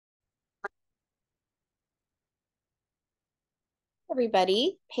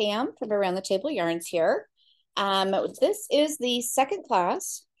Everybody, Pam from Around the Table Yarns here. This is the second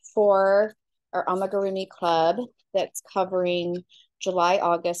class for our Amigurumi Club that's covering July,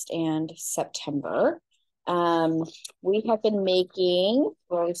 August, and September. We have been making,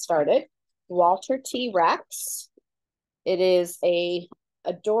 where we started, Walter T. Rex. It is a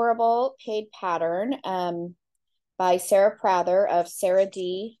adorable paid pattern by Sarah Prather of Sarah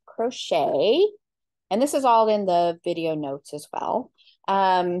D. Crochet. And this is all in the video notes as well.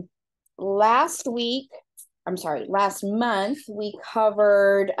 Last month, we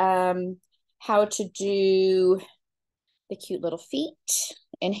covered how to do the cute little feet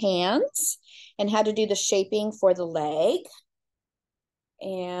and hands and how to do the shaping for the leg.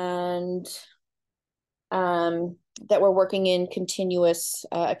 And that we're working in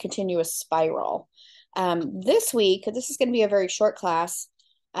a continuous spiral. This week, this is going to be a very short class,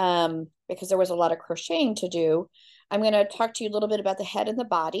 because there was a lot of crocheting to do. I'm going to talk to you a little bit about the head and the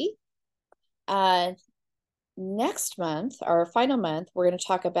body. Next month, our final month, we're going to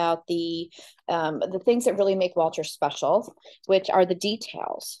talk about the things that really make Walter special, which are the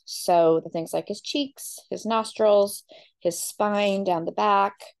details. So the things like his cheeks, his nostrils, his spine down the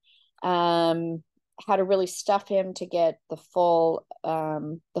back, how to really stuff him to get the full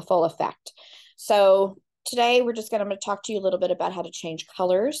effect. So today we're just going to talk to you a little bit about how to change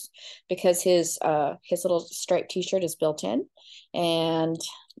colors, because his little striped t-shirt is built in. And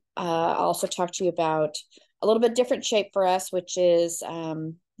I'll also talk to you about a little bit different shape for us, which is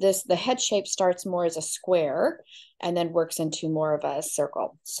the head shape starts more as a square and then works into more of a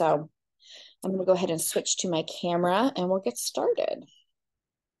circle. So I'm going to go ahead and switch to my camera and we'll get started.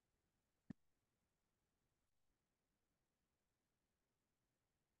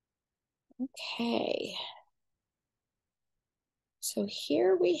 Okay. So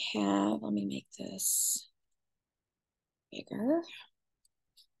here we have, let me make this bigger.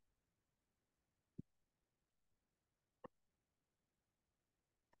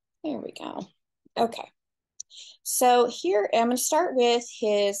 There we go. Okay. So here I'm going to start with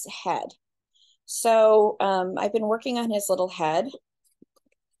his head. So I've been working on his little head,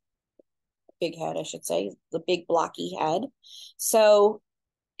 big head, I should say, the big blocky head. So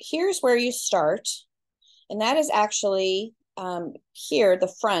here's where you start. And that is actually here,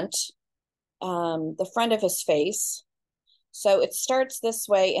 the front of his face. So it starts this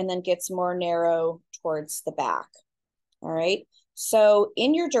way and then gets more narrow towards the back. All right. So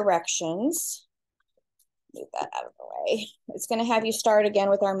in your directions, move that out of the way. It's going to have you start again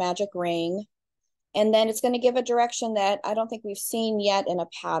with our magic ring. And then it's going to give a direction that I don't think we've seen yet in a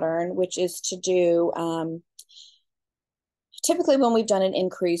pattern, which is to do, typically when we've done an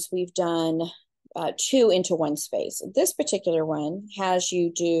increase, we've done 2 into 1 space. This particular one has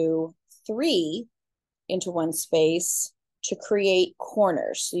you do 3 into 1 space to create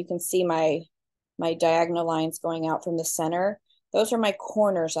corners. So you can see my diagonal lines going out from the center. Those are my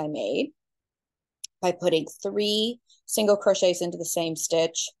corners I made by putting 3 single crochets into the same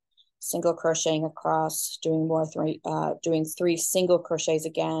stitch, single crocheting across, doing 3 single crochets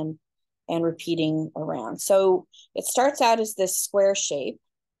again, and repeating around. So it starts out as this square shape.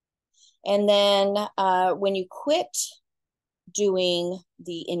 And then when you quit doing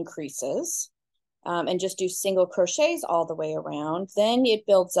the increases and just do single crochets all the way around, then it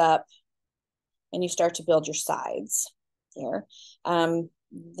builds up and you start to build your sides here. Let me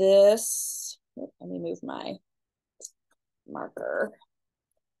move my marker.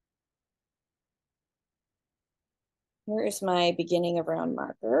 Here is my beginning of round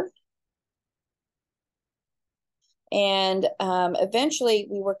marker. And eventually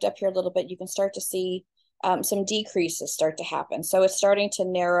we worked up here a little bit. You can start to see some decreases start to happen. So it's starting to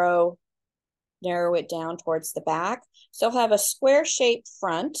narrow it down towards the back. So he'll have a square shaped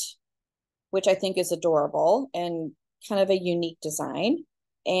front, which I think is adorable and kind of a unique design.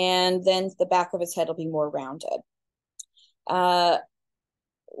 And then the back of his head will be more rounded.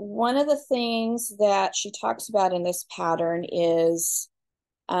 One of the things that she talks about in this pattern is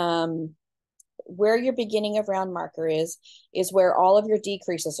where your beginning of round marker is where all of your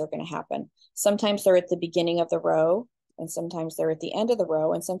decreases are going to happen. Sometimes they're at the beginning of the row, and sometimes they're at the end of the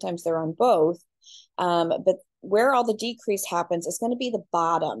row, and sometimes they're on both. But where all the decrease happens is going to be the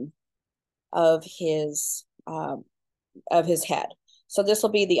bottom of his head. So this will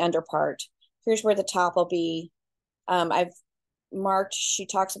be the under part. Here's where the top will be. I've marked, she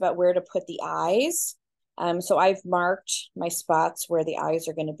talks about where to put the eyes. So I've marked my spots where the eyes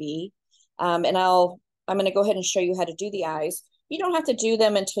are going to be. And I'm going to go ahead and show you how to do the eyes. You don't have to do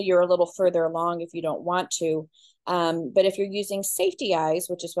them until you're a little further along if you don't want to. But if you're using safety eyes,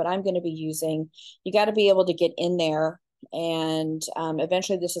 which is what I'm going to be using, you got to be able to get in there And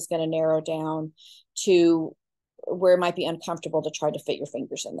eventually this is going to narrow down to where it might be uncomfortable to try to fit your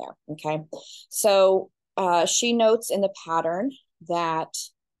fingers in there. Okay. So she notes in the pattern that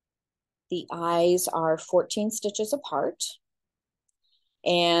the eyes are 14 stitches apart.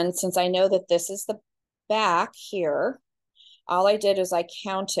 And since I know that this is the back here, all I did is I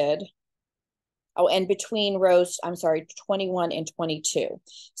counted, oh, and between rows, I'm sorry, 21 and 22.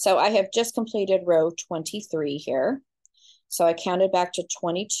 So I have just completed row 23 here. So I counted back to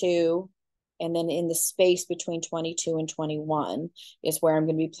 22, and then in the space between 22 and 21 is where I'm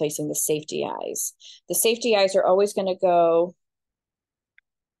going to be placing the safety eyes. The safety eyes are always going to go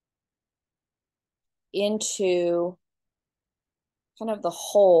into kind of the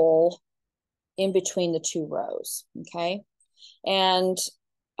hole in between the two rows, okay? And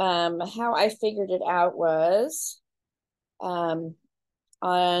how I figured it out was on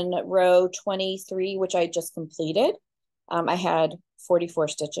row 23, which I just completed, I had 44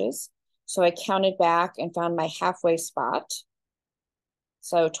 stitches. So I counted back and found my halfway spot.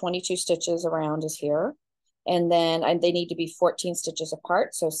 So 22 stitches around is here. And then they need to be 14 stitches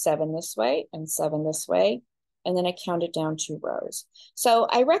apart. So 7 this way and 7 this way. And then I counted down 2 rows. So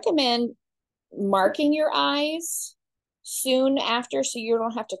I recommend marking your eyes soon after so you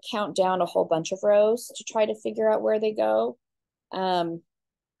don't have to count down a whole bunch of rows to try to figure out where they go.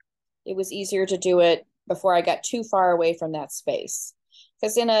 It was easier to do it before I got too far away from that space.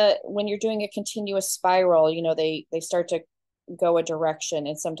 Because when you're doing a continuous spiral, you know, they start to go a direction,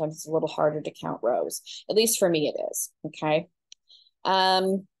 and sometimes it's a little harder to count rows. At least for me, it is. Okay.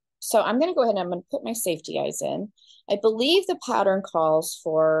 So I'm going to go ahead and I'm going to put my safety eyes in. I believe the pattern calls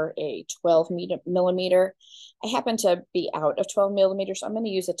for a 12 millimeter. I happen to be out of 12 millimeters, so I'm going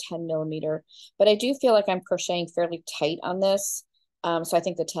to use a 10 millimeter, but I do feel like I'm crocheting fairly tight on this. So I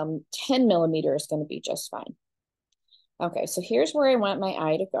think the 10 millimeter is going to be just fine. Okay, so here's where I want my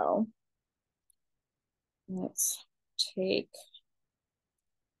eye to go. Let's take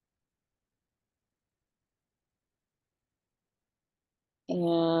and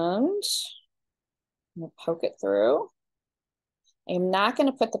I'm gonna poke it through. I'm not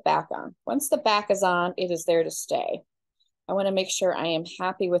going to put the back on. Once the back is on, it is there to stay. I want to make sure I am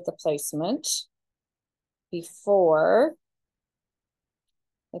happy with the placement before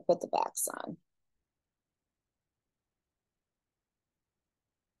I put the backs on.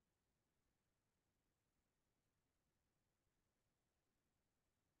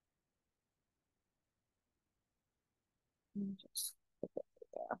 Just put it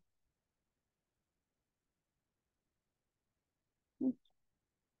there.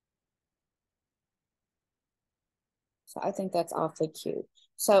 So I think that's awfully cute.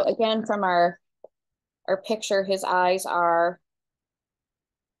 So again, from our picture, his eyes are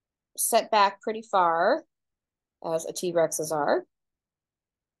set back pretty far, as a T-Rex's are.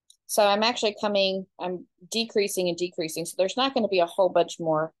 So I'm decreasing and decreasing. So there's not going to be a whole bunch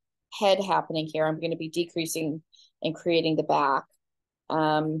more head happening here. I'm going to be decreasing and creating the back.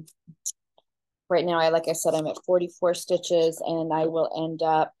 Right now, like I said, I'm at 44 stitches, and I will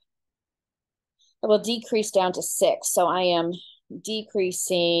decrease down to 6. So I am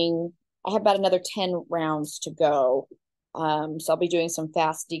decreasing. I have about another 10 rounds to go. So I'll be doing some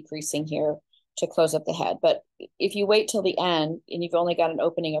fast decreasing here to close up the head. But if you wait till the end and you've only got an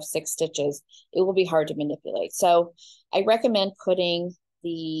opening of 6 stitches, it will be hard to manipulate. So I recommend putting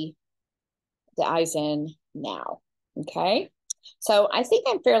the eyes in now. Okay. So I think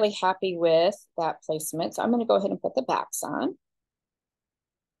I'm fairly happy with that placement. So I'm going to go ahead and put the backs on.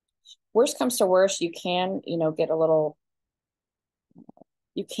 Worst comes to worst, you can, you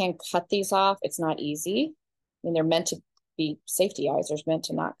can cut these off. It's not easy. I mean, they're meant to be safety eyes. They're meant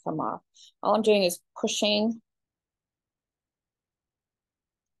to not come off. All I'm doing is pushing,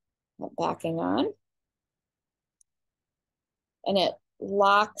 backing on, and it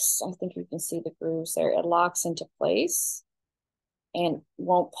locks. I think you can see the grooves there. It locks into place and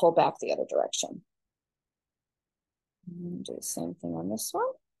won't pull back the other direction. And do the same thing on this one.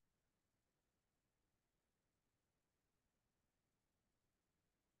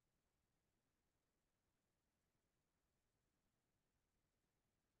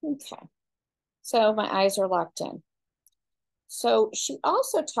 Okay, so my eyes are locked in. So she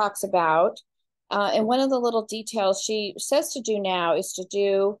also talks about, and one of the little details she says to do now is to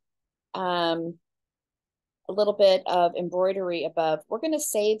do a little bit of embroidery above. We're going to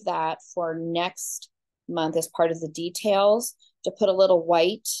save that for next month as part of the details to put a little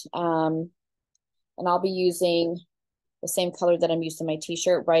white. And I'll be using the same color that I'm using my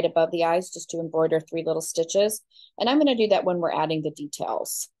t-shirt right above the eyes just to embroider 3 little stitches. And I'm going to do that when we're adding the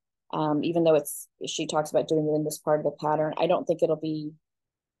details. Even though she talks about doing it in this part of the pattern, I don't think it'll be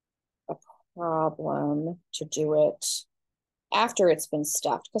a problem to do it after it's been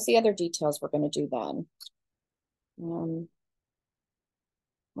stuffed, because the other details we're going to do then.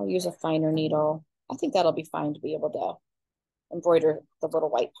 I'll use a finer needle. I think that'll be fine to be able to embroider the little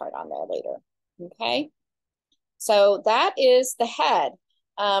white part on there later. Okay, so that is the head.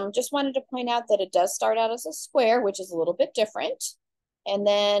 Just wanted to point out that it does start out as a square, which is a little bit different. And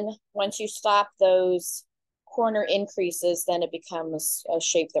then once you stop those corner increases, then it becomes a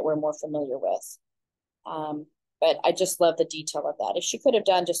shape that we're more familiar with. But I just love the detail of that. If she could have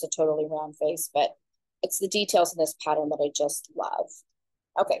done just a totally round face, but it's the details in this pattern that I just love.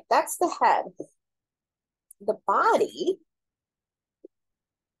 Okay, that's the head. The body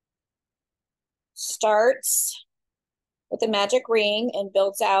starts with a magic ring and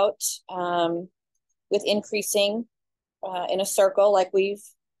builds out with increasing in a circle like we've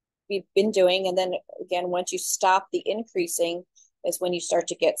been doing. And then again, once you stop the increasing is when you start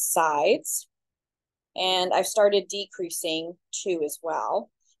to get sides. And I've started decreasing too as well.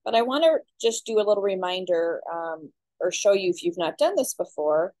 But I want to just do a little reminder or show you, if you've not done this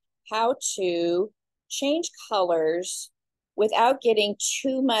before, how to change colors without getting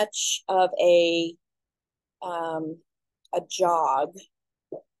too much of a jog.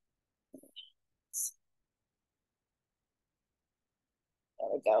 There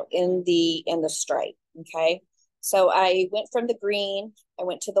we go, in the stripe. Okay, so I went from the green, I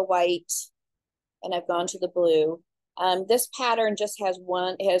went to the white, and I've gone to the blue. This pattern just has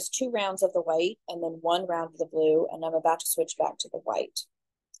it has 2 rounds of the white and then 1 round of the blue, and I'm about to switch back to the white.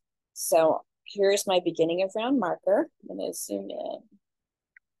 So here's my beginning of round marker. I'm going to zoom in.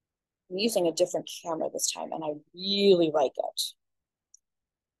 I'm using a different camera this time, and I really like it.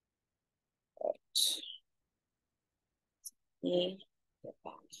 Right. Let me get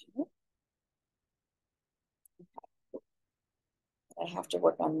back here. Okay. I have to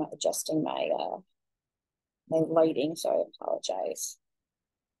work on adjusting my lighting, so I apologize.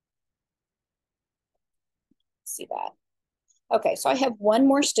 See that? Okay, so I have 1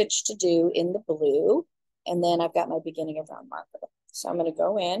 more stitch to do in the blue, and then I've got my beginning of round marker. So I'm going to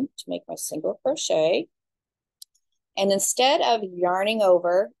go in to make my single crochet. And instead of yarning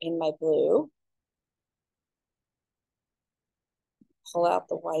over in my blue, pull out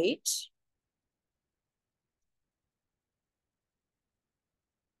the white.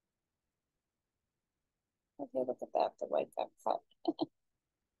 Okay, look at that, the white got cut.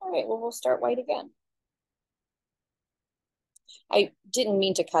 All right, well, we'll start white again. I didn't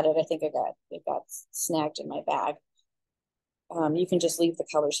mean to cut it. I think it got snagged in my bag. You can just leave the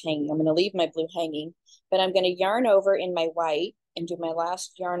colors hanging. I'm going to leave my blue hanging, but I'm going to yarn over in my white and do my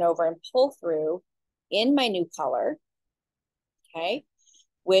last yarn over and pull through in my new color, okay,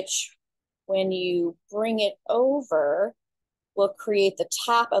 which when you bring it over will create the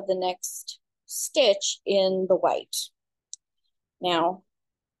top of the next stitch in the white. Now,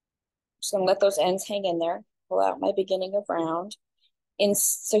 I'm just going to let those ends hang in there, pull out my beginning of round. And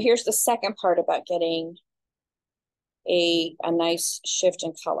so here's the second part about getting a nice shift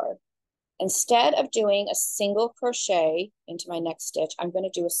in color. Instead of doing a single crochet into my next stitch, I'm going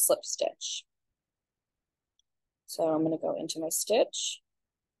to do a slip stitch. So I'm going to go into my stitch,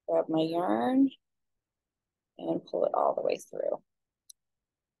 grab my yarn, and pull it all the way through.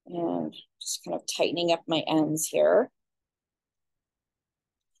 And just kind of tightening up my ends here.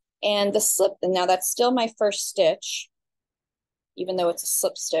 And the slip, and now that's still my first stitch, even though it's a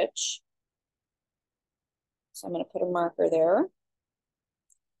slip stitch. So I'm going to put a marker there,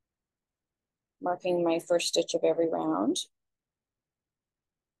 marking my first stitch of every round.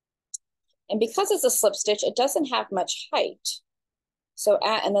 And because it's a slip stitch, it doesn't have much height. So,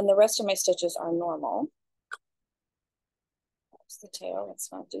 and then the rest of my stitches are normal. That's the tail.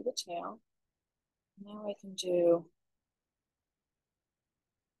 Let's not do the tail. Now I can do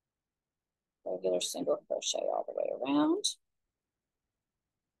regular single crochet all the way around.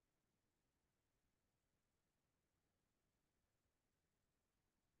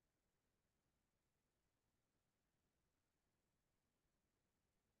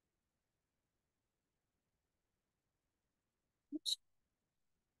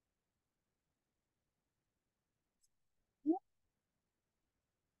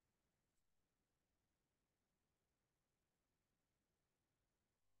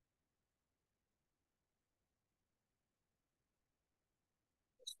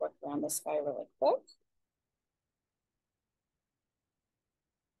 Just work around this guy really quick.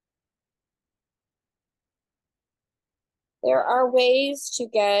 There are ways to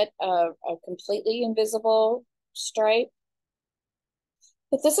get a completely invisible stripe.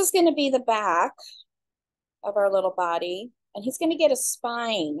 But this is going to be the back of our little body, and he's going to get a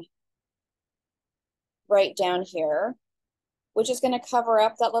spine right down here, which is going to cover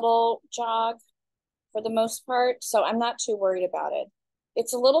up that little jog for the most part. So I'm not too worried about it.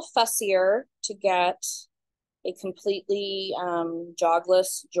 It's a little fussier to get a completely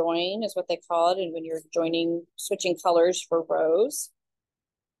jogless join is what they call it. And when you're joining, switching colors for rows.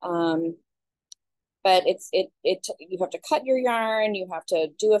 But you have to cut your yarn, you have to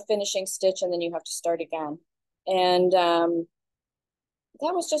do a finishing stitch, and then you have to start again. And that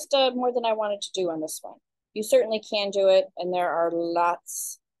was just more than I wanted to do on this one. You certainly can do it, and there are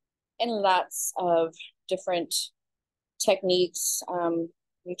lots and lots of different techniques.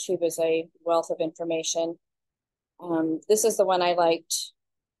 YouTube is a wealth of information. This is the one I liked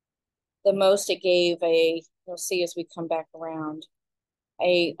the most. It gave you'll see as we come back around,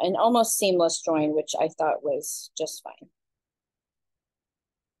 an almost seamless join, which I thought was just fine.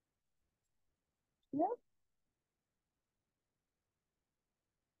 Yeah.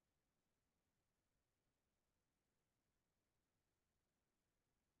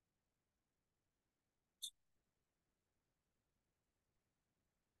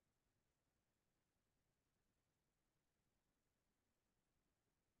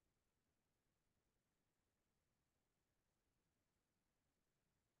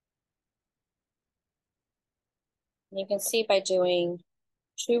 And you can see by doing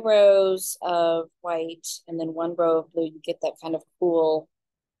 2 rows of white and then 1 row of blue, you get that kind of cool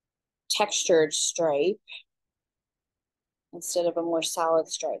textured stripe instead of a more solid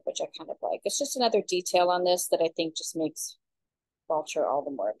stripe, which I kind of like. It's just another detail on this that I think just makes Vulture all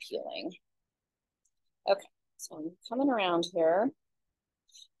the more appealing. Okay, so I'm coming around here.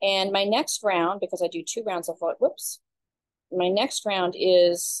 And my next round, because I do 2 rounds of whoops, my next round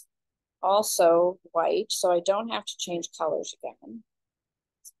is also white, so I don't have to change colors again.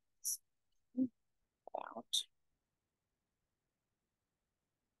 Out.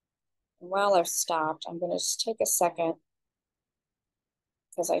 And while I've stopped, I'm going to just take a second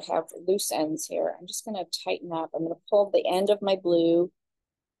because I have loose ends here. I'm just going to tighten up. I'm going to pull the end of my blue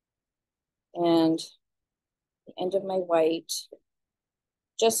and the end of my white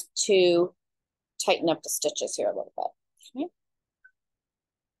just to tighten up the stitches here a little bit. Okay.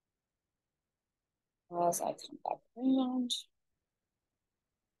 As I come back around.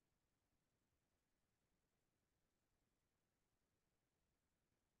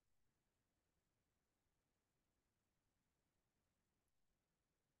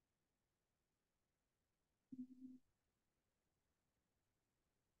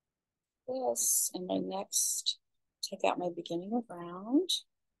 This and my next, take out my beginning of round.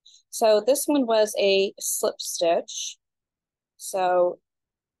 So this one was a slip stitch. So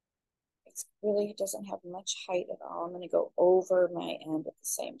it really doesn't have much height at all. I'm going to go over my end at the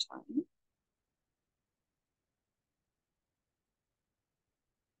same time.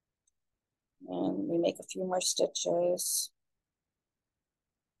 And we make a few more stitches.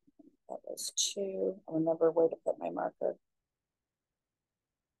 That was 2. I'll remember where to put my marker.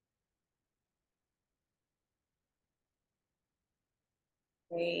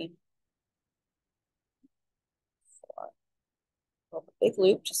 3, 4. Pull the big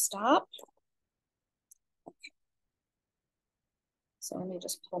loop to stop. Okay. So let me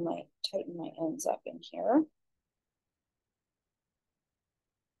just tighten my ends up in here.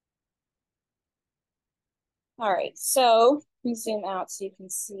 All right, so let me zoom out so you can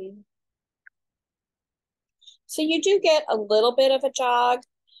see. So you do get a little bit of a jog.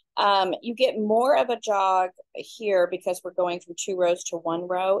 You get more of a jog here because we're going from 2 rows to 1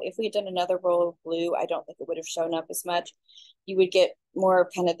 row. If we had done another row of blue, I don't think it would have shown up as much. You would get more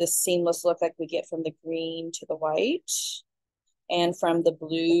of kind of this seamless look like we get from the green to the white and from the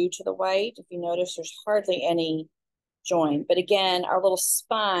blue to the white. If you notice, there's hardly any join. But again, our little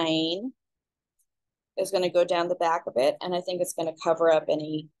spine is going to go down the back of it, and I think it's going to cover up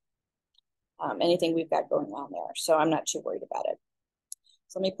anything we've got going on there. So I'm not too worried about it.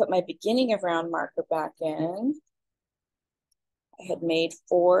 So let me put my beginning of round marker back in. I had made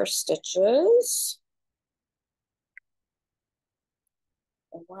 4 stitches.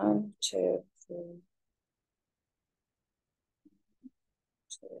 1, 2, 3,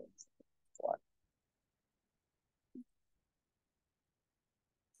 2, 4.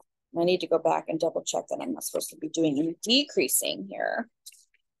 I need to go back and double check that I'm not supposed to be doing any decreasing here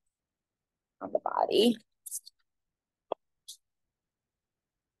on the body.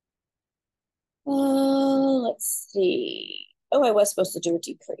 Let's see. Oh, I was supposed to do a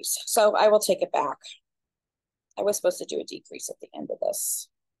decrease. So I will take it back. I was supposed to do a decrease at the end of this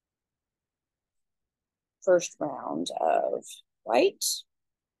first round of white.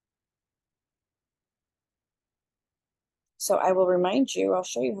 So I will remind you, I'll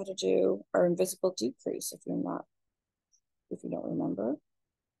show you how to do our invisible decrease if you don't remember.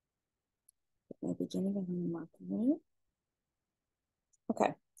 At the beginning of the marking.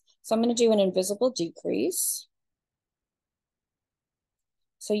 Okay, so I'm going to do an invisible decrease.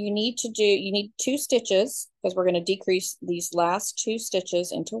 So you need 2 stitches because we're going to decrease these last 2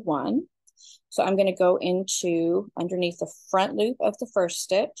 stitches into 1. So I'm going to go into underneath the front loop of the first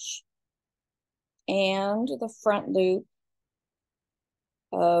stitch and the front loop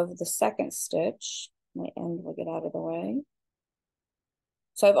of the second stitch. My end will get out of the way.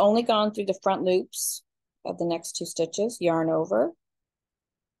 So I've only gone through the front loops of the next 2 stitches, yarn over,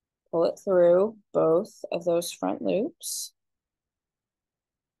 pull it through both of those front loops.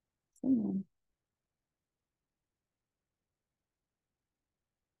 And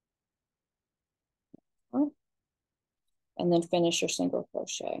then finish your single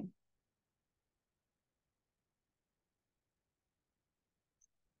crochet.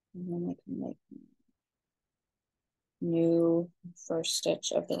 And then I can make new first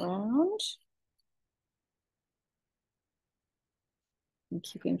stitch of the round. I'm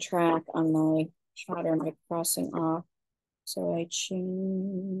keeping track on my pattern by crossing off. So I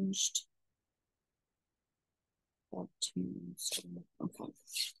changed that to, okay.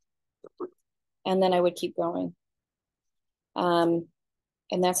 And then I would keep going.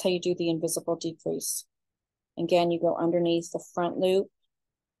 And that's how you do the invisible decrease. Again, you go underneath the front loop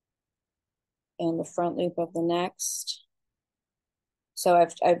and the front loop of the next. So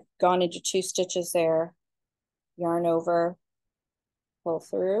I've gone into 2 stitches there, yarn over, pull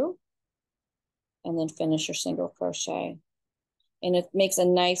through, and then finish your single crochet. And it makes a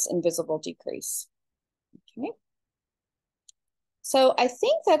nice invisible decrease. Okay. So I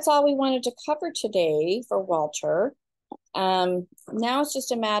think that's all we wanted to cover today for Walter. Now it's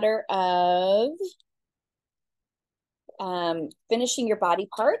just a matter of finishing your body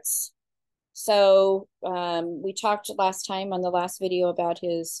parts. So we talked last time on the last video about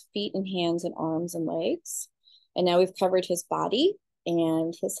his feet and hands and arms and legs. And now we've covered his body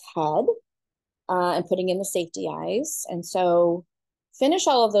and his head and putting in the safety eyes. And so finish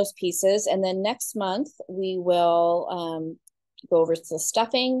all of those pieces. And then next month we will go over the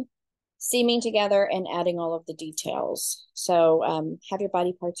stuffing, seaming together, and adding all of the details. So have your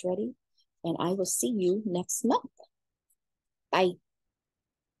body parts ready, and I will see you next month. Bye.